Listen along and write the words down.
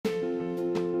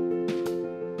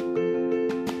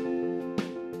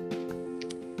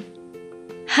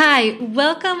Hi,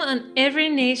 welcome on Every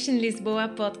Nation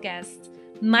Lisboa podcast.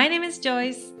 My name is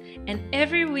Joyce, and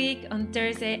every week on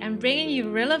Thursday, I'm bringing you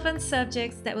relevant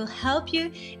subjects that will help you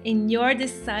in your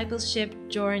discipleship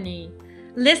journey.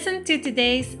 Listen to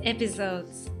today's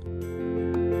episodes.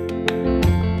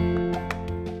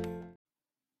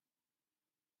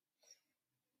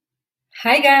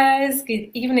 Hi guys, good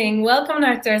evening. Welcome to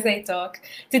our Thursday talk.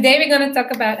 Today we're going to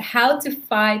talk about how to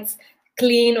fight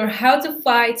clean or how to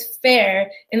fight fair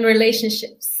in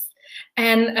relationships.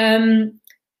 And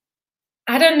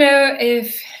I don't know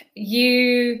if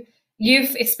you've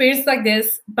experienced like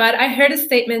this, but I heard a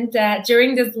statement that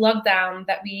during this lockdown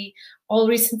that we all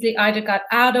recently either got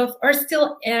out of or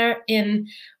still are in,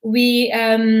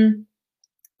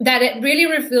 that it really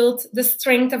revealed the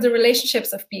strength of the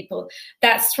relationships of people.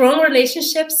 That strong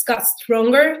relationships got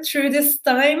stronger through this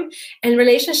time, and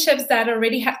relationships that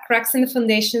already had cracks in the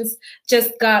foundations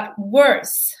just got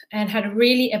worse and had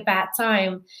really a bad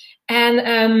time.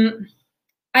 And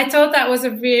I thought that was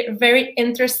a very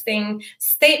interesting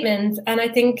statement, and I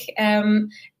think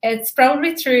it's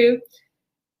probably true.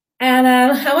 And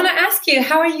I want to ask you,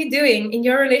 how are you doing in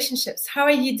your relationships? How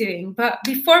are you doing? But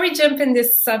before we jump in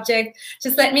this subject,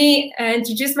 just let me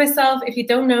introduce myself. If you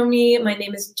don't know me, my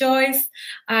name is Joyce.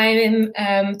 I'm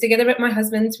together with my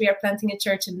husband. We are planting a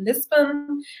church in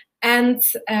Lisbon. And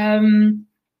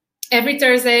every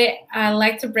Thursday, I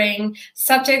like to bring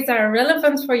subjects that are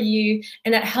relevant for you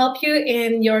and that help you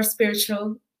in your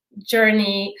spiritual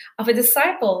journey of a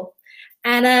disciple.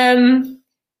 And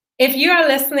if you are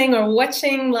listening or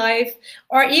watching live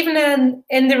or even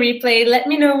in the replay, let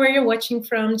me know where you're watching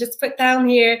from. Just put down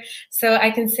here so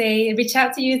I can reach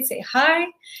out to you and say hi.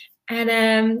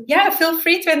 And yeah, feel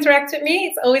free to interact with me.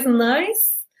 It's always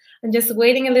nice. I'm just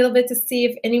waiting a little bit to see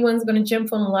if anyone's going to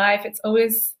jump on live. It's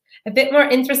always a bit more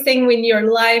interesting when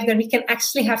you're live, then we can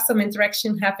actually have some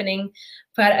interaction happening.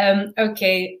 But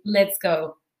okay, let's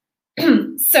go.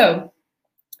 So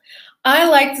I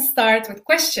like to start with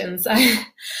questions.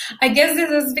 I guess this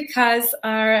is because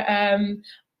our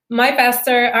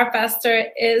pastor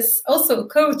is also a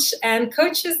coach, and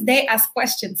coaches, they ask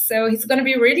questions. So he's going to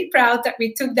be really proud that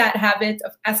we took that habit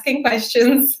of asking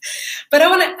questions. But I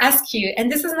want to ask you,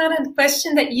 and this is not a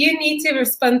question that you need to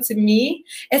respond to me.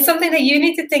 It's something that you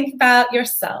need to think about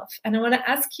yourself. And I want to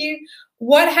ask you,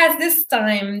 what has this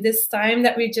time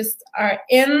that we just are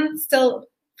in, still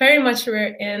very much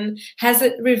we're in,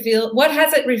 what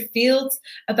has it revealed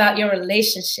about your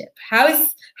relationship?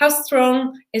 How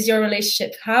strong is your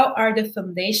relationship? How are the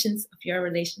foundations of your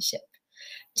relationship?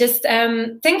 Just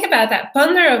think about that,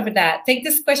 ponder over that. Take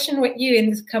this question with you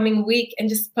in this coming week and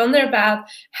just ponder about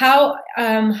how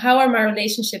are my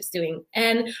relationships doing?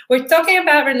 And we're talking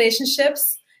about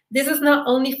relationships. This is not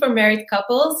only for married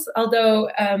couples, although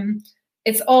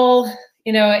it's all,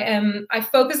 I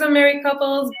focus on married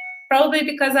couples, probably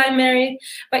because I'm married,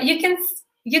 but you can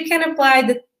apply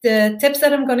the tips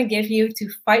that I'm going to give you to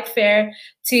fight fair,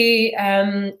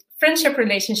 to friendship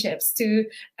relationships, to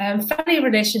family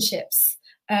relationships.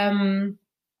 You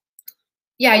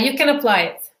can apply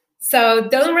it. So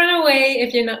don't run away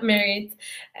if you're not married.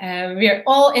 We're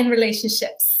all in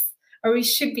relationships, or we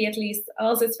should be at least.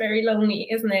 Also, it's very lonely,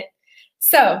 isn't it?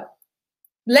 So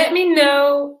let me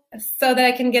know so that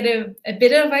I can get a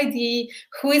bit of idea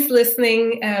who is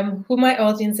listening, who my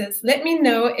audience is. Let me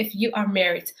know if you are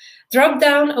married. Drop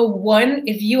down a 1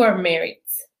 if you are married.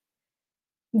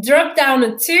 Drop down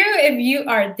a 2 if you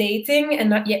are dating and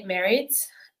not yet married.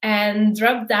 And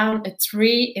drop down a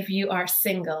 3 if you are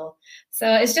single. So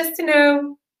it's just to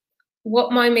know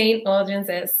what my main audience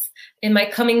is in my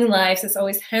coming lives. It's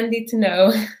always handy to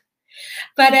know.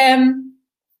 But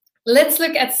let's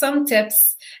look at some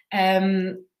tips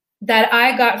that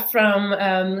I got from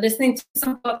listening to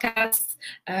some podcasts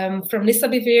from Lisa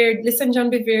and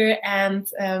John Bevere, and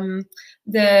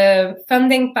the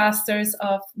founding pastors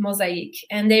of Mosaic.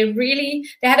 And they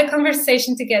had a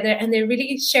conversation together, and they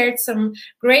really shared some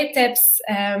great tips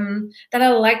that I'd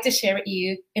like to share with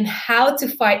you in how to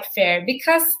fight fair.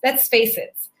 Because let's face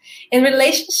it, in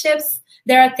relationships,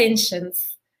 there are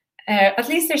tensions. At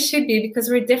least there should be, because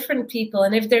we're different people.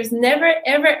 And if there's never,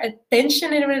 ever a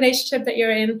tension in a relationship that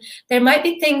you're in, there might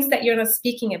be things that you're not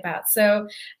speaking about. So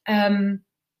in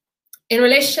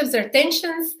relationships, there are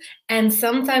tensions, and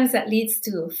sometimes that leads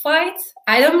to a fight.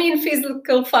 I don't mean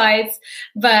physical fights,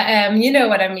 but you know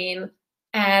what I mean.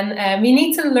 And we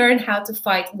need to learn how to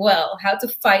fight well, how to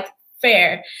fight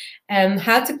fair,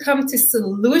 how to come to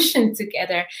solution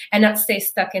together and not stay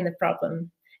stuck in the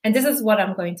problem. And this is what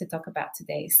I'm going to talk about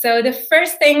today. So the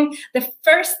first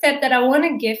step that I want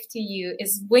to give to you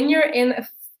is when you're in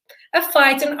a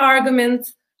fight, an argument,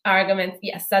 Argument,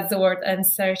 yes, that's the word I'm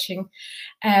searching.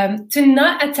 To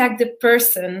not attack the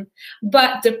person,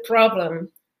 but the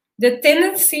problem. The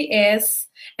tendency is,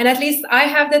 and at least I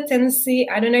have the tendency,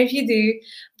 I don't know if you do,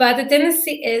 but the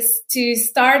tendency is to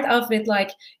start off with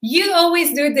like, you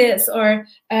always do this, or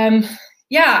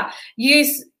yeah,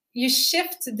 you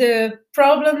shift the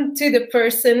problem to the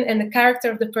person and the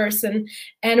character of the person,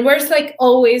 and words like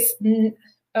always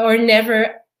or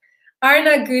never are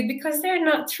not good because they're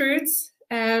not truths.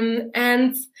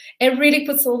 And it really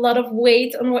puts a lot of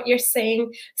weight on what you're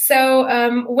saying. So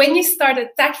when you start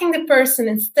attacking the person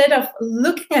instead of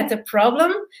looking at the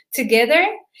problem together,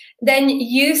 then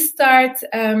you start,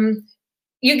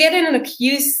 you get in an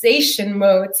accusation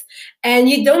mode, and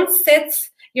you don't set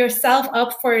yourself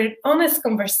up for an honest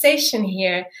conversation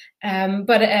here.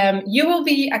 But you will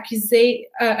be accusing,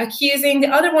 the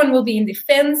other one will be in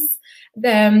defense,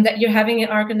 that you're having an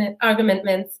argument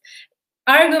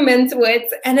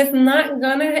with, and it's not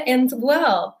gonna end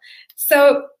well.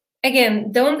 So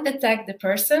again, don't attack the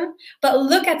person, but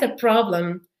look at the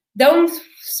problem. Don't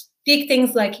speak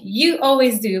things like you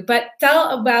always do, but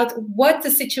tell about what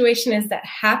the situation is that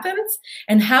happened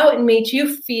and how it made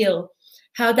you feel,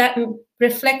 how that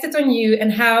reflected on you,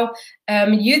 and how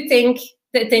you think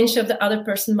the attention of the other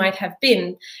person might have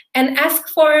been, and ask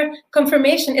for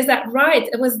confirmation. Is that right?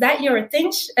 Was that your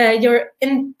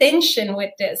intention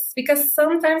with this? Because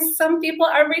sometimes some people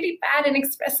are really bad in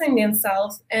expressing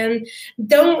themselves and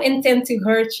don't intend to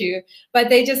hurt you, but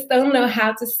they just don't know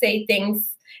how to say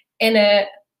things in a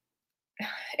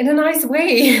nice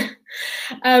way.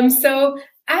 So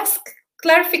ask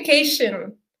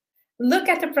clarification. Look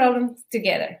at the problem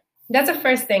together. That's the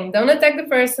first thing. Don't attack the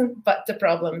person, but the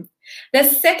problem. The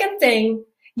second thing,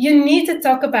 you need to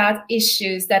talk about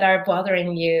issues that are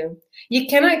bothering you. You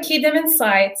cannot keep them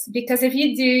inside, because if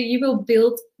you do, you will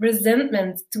build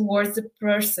resentment towards the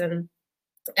person.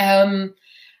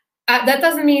 That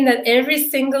doesn't mean that every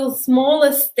single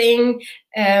smallest thing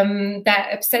that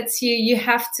upsets you, you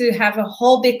have to have a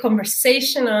whole big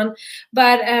conversation on.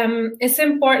 But it's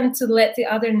important to let the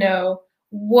other know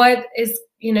what is,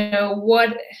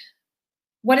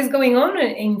 what is going on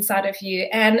inside of you.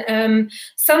 And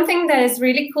something that is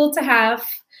really cool to have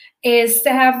is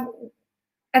to have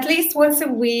at least once a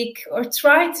week, or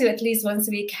try to at least once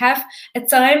a week, have a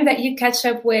time that you catch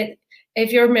up with.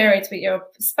 If you're married, with your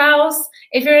spouse.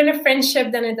 If you're in a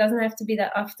friendship, then it doesn't have to be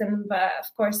that often, but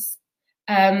of course,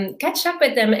 catch up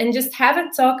with them and just have a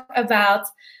talk about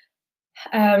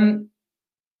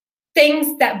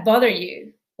things that bother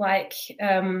you. Like,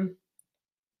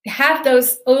 have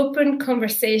those open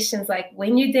conversations, like,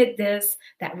 when you did this,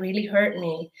 that really hurt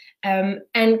me, and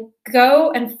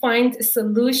go and find a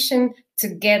solution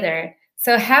together.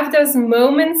 So have those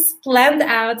moments planned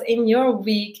out in your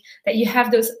week, that you have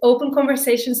those open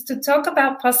conversations to talk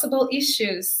about possible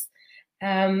issues.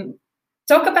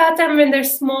 Talk about them when they're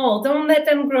small. Don't let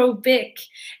them grow big.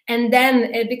 And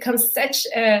then it becomes such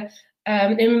a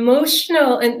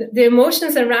emotional, and the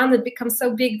emotions around it become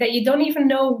so big that you don't even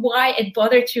know why it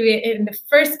bothered you in the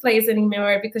first place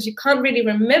anymore, because you can't really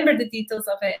remember the details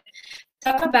of it.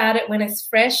 Talk about it when it's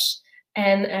fresh,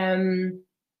 and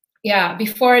yeah,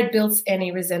 before it builds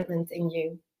any resentment in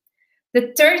you.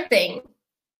 The third thing,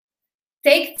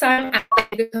 take time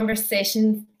after the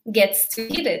conversation gets too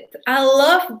heated. I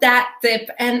love that tip,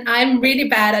 and I'm really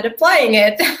bad at applying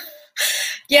it.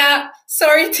 Yeah,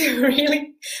 sorry to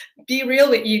really be real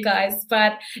with you guys,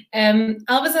 but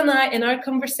Elvis and I, in our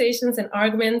conversations and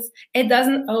arguments, it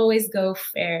doesn't always go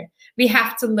fair. We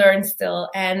have to learn still,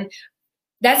 and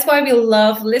that's why we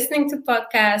love listening to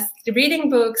podcasts, reading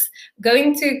books,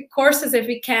 going to courses if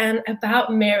we can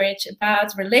about marriage,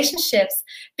 about relationships,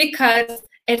 because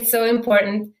it's so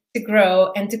important to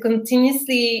grow and to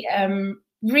continuously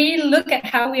re-look at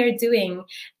how we are doing.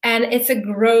 And it's a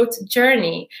growth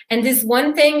journey. And this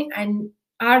one thing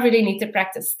I really need to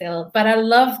practice still, but I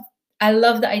love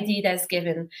the idea that's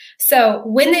given. So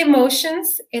when the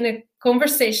emotions in a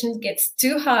conversation gets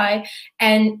too high,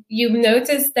 and you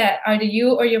notice that either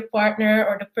you or your partner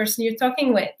or the person you're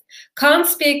talking with can't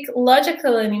speak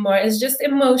logical anymore, it's just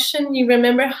emotion. You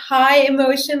remember high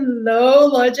emotion, low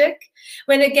logic.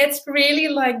 When it gets really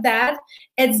like that,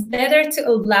 it's better to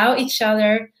allow each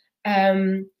other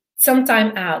some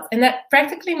time out. And that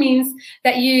practically means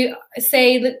that you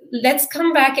say, let's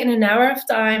come back in an hour of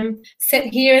time, sit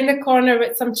here in the corner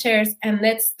with some chairs, and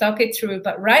let's talk it through.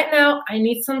 But right now, I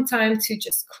need some time to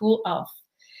just cool off.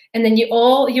 And then you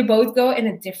both go in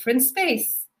a different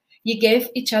space. You give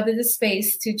each other the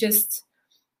space to just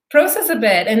process a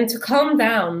bit and to calm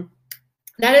down.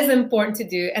 That is important to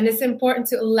do, and it's important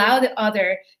to allow the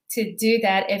other to do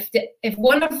that. If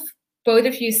one of both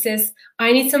of you says,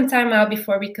 I need some time out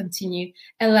before we continue,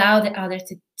 allow the other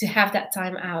to have that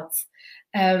time out.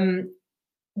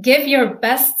 Give your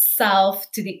best self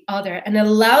to the other and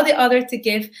allow the other to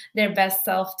give their best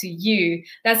self to you.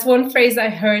 That's one phrase I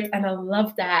heard, and I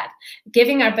love that.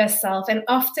 Giving our best self. And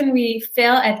often we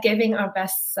fail at giving our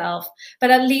best self,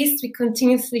 but at least we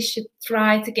continuously should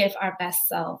try to give our best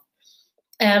self.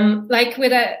 Like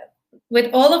with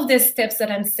all of these tips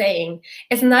that I'm saying,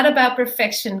 it's not about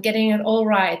perfection, getting it all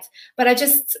right. But I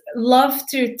just love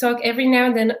to talk every now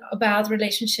and then about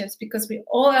relationships, because we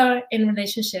all are in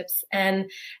relationships, and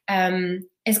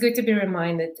it's good to be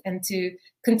reminded and to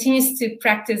continue to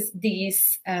practice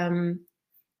these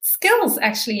skills,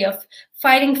 actually, of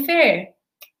fighting fair.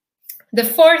 The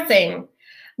fourth thing,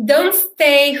 don't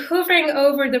stay hovering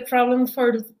over the problem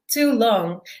for too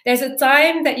long. There's a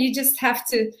time that you just have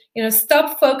to,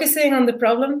 stop focusing on the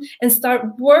problem and start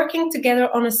working together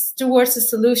towards a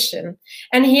solution.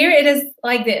 And here it is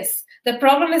like this. The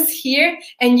problem is here,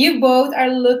 and you both are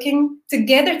looking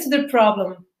together to the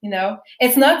problem.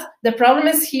 It's not the problem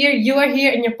is here, you are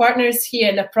here, and your partner is here,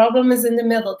 and the problem is in the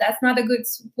middle. That's not a good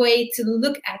way to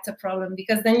look at the problem,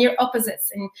 because then you're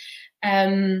opposites.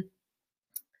 And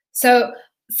so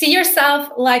see yourself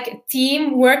like a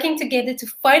team working together to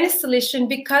find a solution,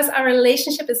 because our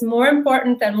relationship is more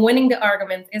important than winning the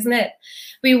argument, isn't it?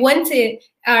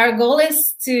 Our goal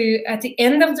is to, at the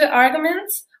end of the argument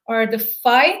or the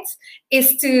fight,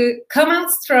 is to come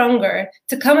out stronger,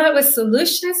 to come out with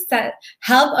solutions that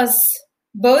help us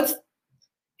both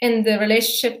in the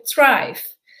relationship thrive.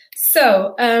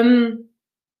 So,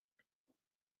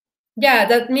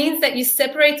 that means that you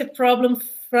separate the problem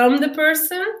from the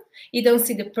person. You don't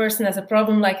see the person as a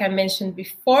problem, like I mentioned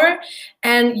before,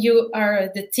 and you are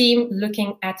the team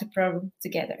looking at the problem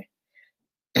together.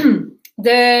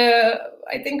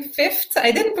 I think fifth,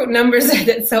 I didn't put numbers in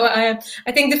it, so I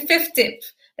think the fifth tip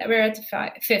that we're at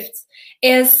the fifth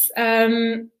is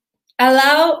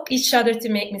allow each other to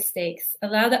make mistakes.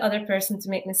 Allow the other person to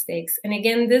make mistakes. And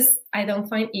again, this I don't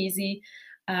find easy.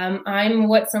 I'm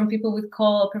what some people would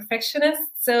call a perfectionist.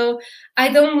 So I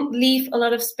don't leave a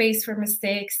lot of space for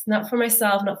mistakes, not for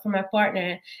myself, not for my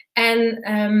partner.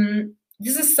 And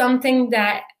this is something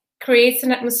that creates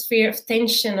an atmosphere of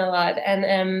tension a lot,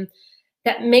 and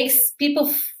that makes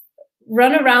people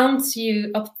run around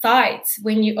you uptight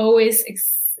when you always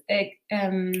now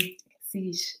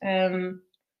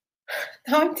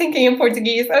I'm thinking in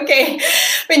Portuguese. Okay,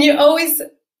 when you always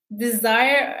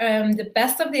desire the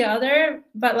best of the other,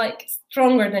 but like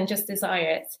stronger than just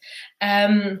desire it.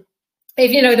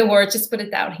 If you know the word, just put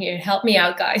it down here. Help me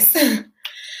out, guys.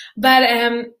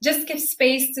 But just give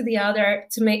space to the other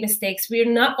to make mistakes.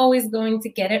 We're not always going to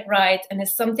get it right. And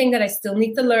it's something that I still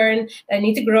need to learn, that I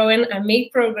need to grow in. I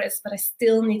made progress, but I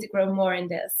still need to grow more in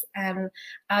this. And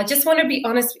I just want to be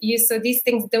honest with you, so these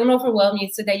things don't overwhelm you,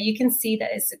 so that you can see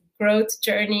that it's a growth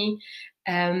journey,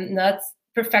 not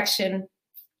perfection.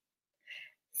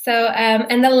 So,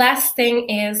 and the last thing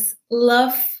is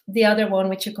love the other one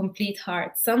with your complete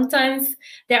heart. Sometimes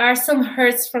there are some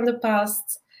hurts from the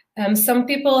past. Some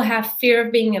people have fear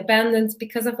of being abandoned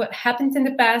because of what happened in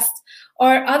the past,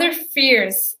 or other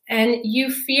fears, and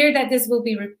you fear that this will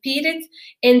be repeated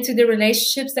into the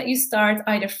relationships that you start,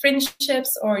 either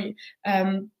friendships or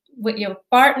with your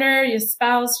partner, your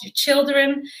spouse, your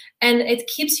children, and it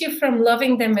keeps you from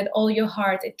loving them with all your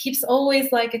heart. It keeps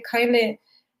always like a kind of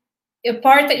a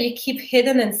part that you keep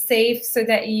hidden and safe, so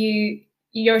that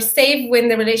you're safe when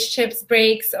the relationship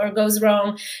breaks or goes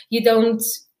wrong. You don't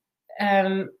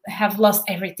have lost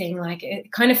everything. Like,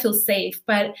 it kind of feels safe,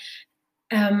 but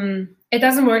it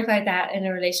doesn't work like that in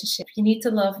a relationship. You need to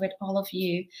love with all of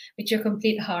you, with your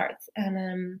complete heart.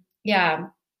 And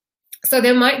so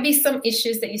there might be some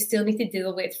issues that you still need to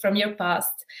deal with from your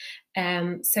past,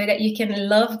 so that you can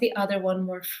love the other one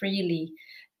more freely.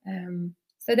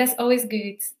 So that's always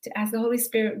good, to ask the Holy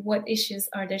Spirit, what issues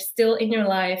are there still in your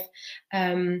life?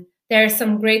 There are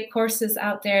some great courses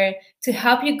out there to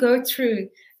help you go through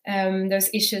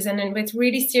those issues. And then with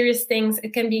really serious things,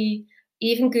 it can be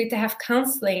even good to have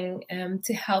counseling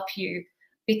to help you,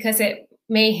 because it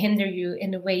may hinder you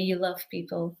in the way you love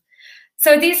people.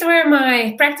 So these were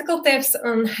my practical tips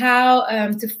on how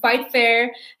to fight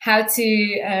fair, how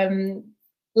to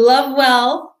love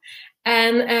well.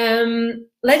 And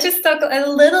let's just talk a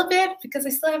little bit, because I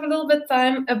still have a little bit of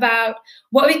time, about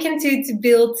what we can do to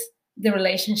build the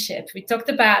relationship. We talked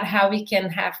about how we can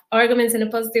have arguments in a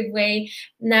positive way.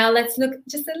 Now let's look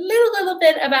just a little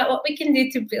bit about what we can do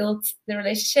to build the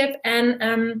relationship.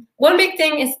 And one big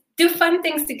thing is do fun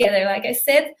things together. Like I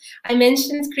said, I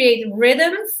mentioned create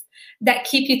rhythms that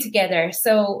keep you together.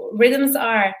 So rhythms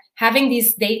are having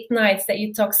these date nights that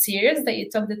you talk serious, that you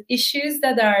talk the issues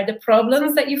that are the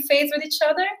problems that you face with each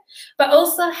other, but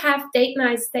also have date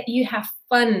nights that you have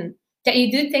fun, that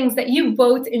you do things that you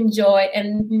both enjoy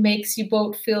and makes you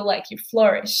both feel like you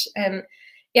flourish. And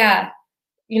yeah,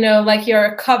 like you're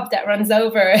a cup that runs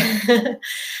over.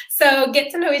 So get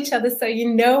to know each other so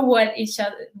you know what each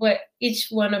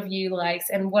one of you likes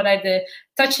and what are the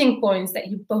touching points that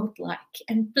you both like,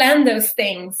 and plan those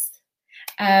things.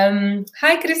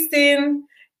 Hi, Christine.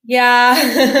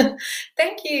 Yeah,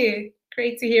 thank you.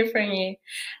 Great to hear from you.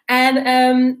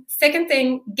 And second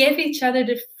thing, give each other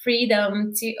the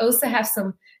freedom to also have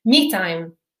some me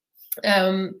time.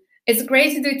 It's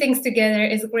great to do things together.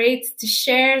 It's great to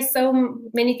share so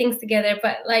many things together.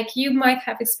 But like you might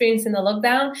have experienced in the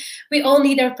lockdown, we all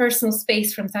need our personal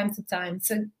space from time to time.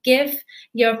 So give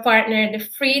your partner the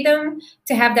freedom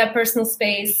to have that personal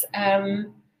space.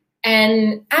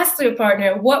 And ask your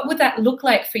partner, what would that look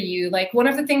like for you? Like one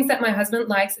of the things that my husband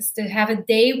likes is to have a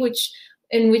day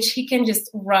in which he can just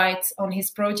write on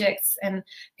his projects, and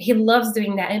he loves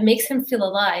doing that. It makes him feel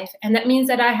alive, and that means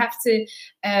that I have to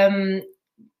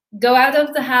go out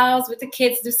of the house with the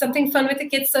kids, do something fun with the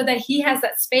kids, so that he has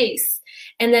that space.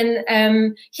 And then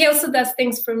he also does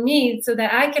things for me so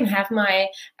that I can have my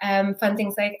fun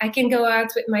things. Like I can go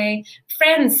out with my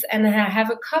friends and have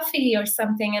a coffee or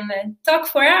something and then talk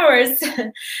for hours.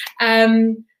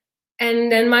 And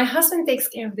then my husband takes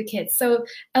care of the kids. So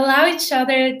allow each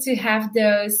other to have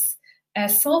those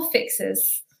soul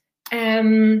fixes.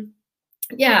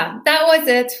 Yeah, that was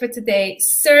it for today.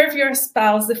 Serve your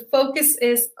spouse. The focus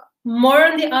is more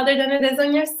on the other than it is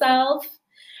on yourself.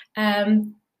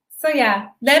 So yeah,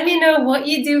 let me know what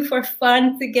you do for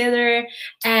fun together,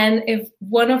 and if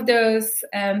one of those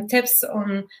tips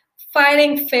on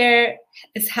fighting fair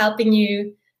is helping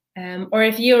you, or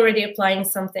if you're already applying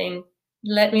something,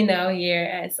 let me know here.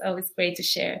 It's always great to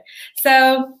share.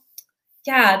 So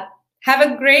yeah, have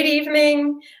a great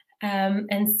evening,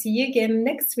 and see you again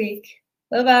next week.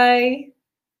 Bye-bye.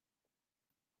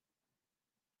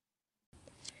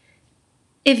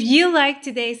 If you liked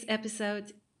today's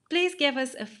episode, please give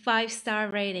us a 5-star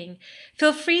rating.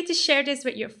 Feel free to share this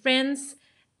with your friends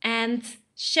and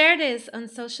share this on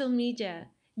social media.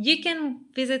 You can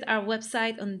visit our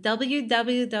website on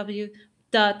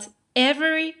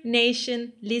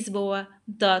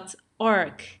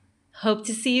www.everynationlisboa.org. Hope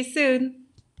to see you soon.